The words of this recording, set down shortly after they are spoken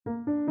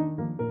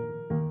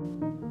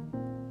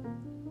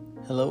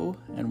Hello,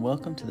 and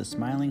welcome to the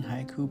Smiling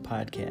Haiku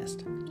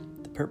Podcast.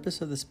 The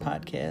purpose of this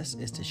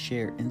podcast is to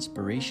share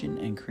inspiration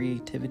and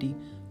creativity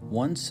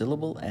one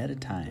syllable at a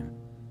time.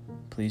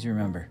 Please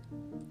remember,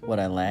 what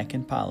I lack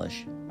in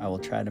polish, I will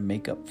try to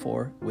make up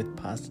for with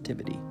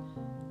positivity.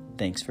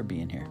 Thanks for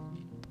being here.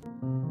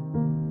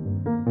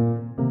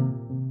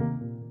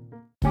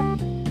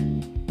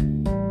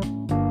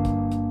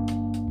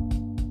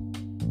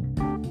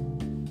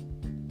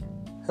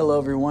 Hello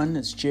everyone,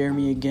 it's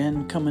Jeremy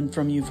again, coming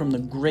from you from the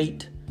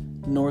great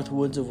north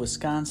woods of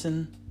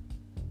Wisconsin,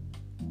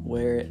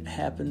 where it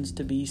happens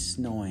to be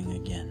snowing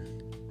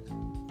again,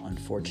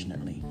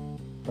 unfortunately.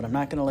 But I'm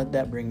not going to let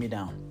that bring me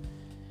down.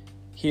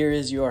 Here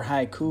is your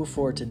haiku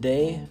for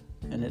today,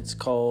 and it's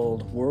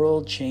called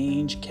World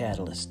Change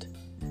Catalyst.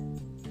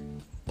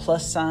 +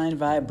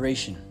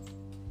 vibration.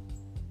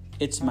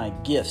 It's my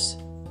gifts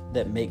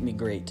that make me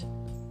great.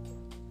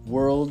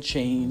 World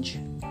Change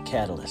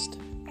Catalyst.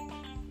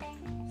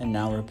 And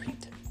now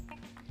repeat.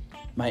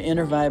 My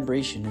inner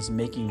vibration is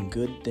making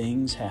good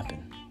things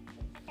happen.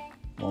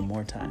 One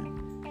more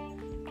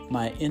time.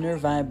 My inner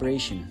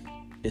vibration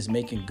is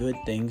making good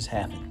things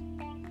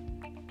happen.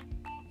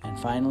 And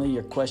finally,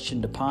 your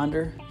question to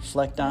ponder,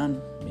 reflect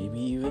on, maybe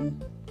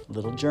even a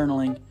little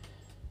journaling.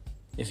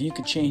 If you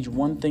could change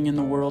one thing in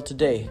the world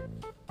today,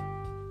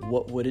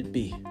 what would it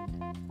be?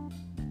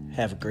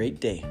 Have a great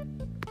day.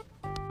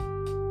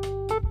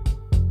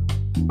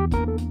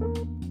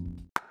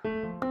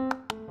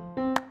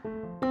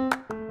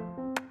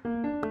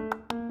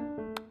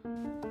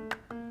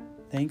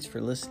 Thanks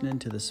for listening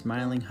to the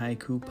Smiling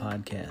Haiku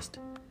Podcast.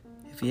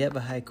 If you have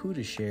a haiku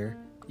to share,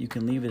 you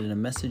can leave it in a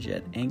message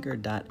at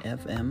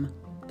anchor.fm,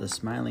 the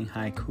Smiling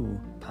Haiku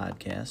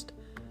Podcast,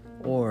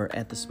 or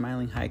at the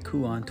Smiling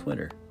Haiku on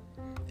Twitter.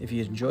 If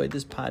you enjoyed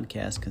this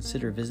podcast,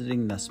 consider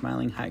visiting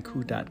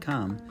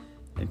thesmilinghaiku.com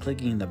and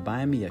clicking the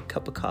Buy Me a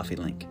Cup of Coffee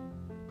link.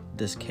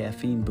 This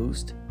caffeine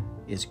boost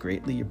is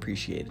greatly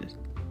appreciated.